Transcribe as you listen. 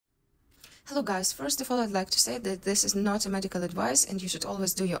Hello guys, first of all I'd like to say that this is not a medical advice and you should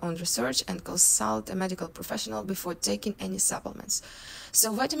always do your own research and consult a medical professional before taking any supplements.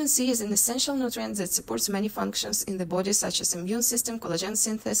 So vitamin C is an essential nutrient that supports many functions in the body such as immune system, collagen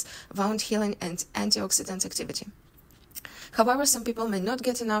synthesis, wound healing and antioxidant activity. However, some people may not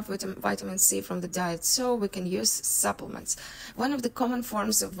get enough vitamin C from the diet, so we can use supplements. One of the common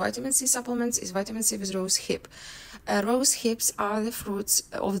forms of vitamin C supplements is vitamin C with rose hip. Rose hips are the fruits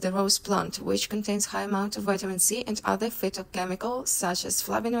of the rose plant, which contains high amount of vitamin C and other phytochemicals such as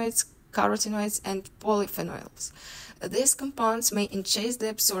flavonoids, carotenoids, and polyphenols. These compounds may enhance the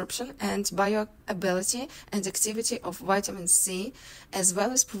absorption and bioavailability and activity of vitamin C, as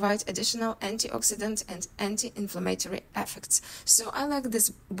well as provide additional antioxidant and anti-inflammatory effects. So I like this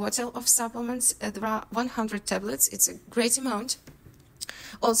bottle of supplements. There are 100 tablets. It's a great amount.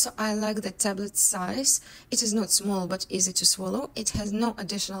 Also, I like the tablet size. It is not small but easy to swallow. It has no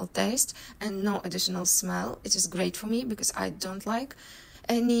additional taste and no additional smell. It is great for me because I don't like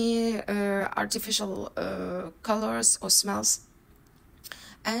any artificial colors or smells,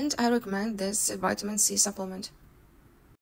 and I recommend this vitamin C supplement.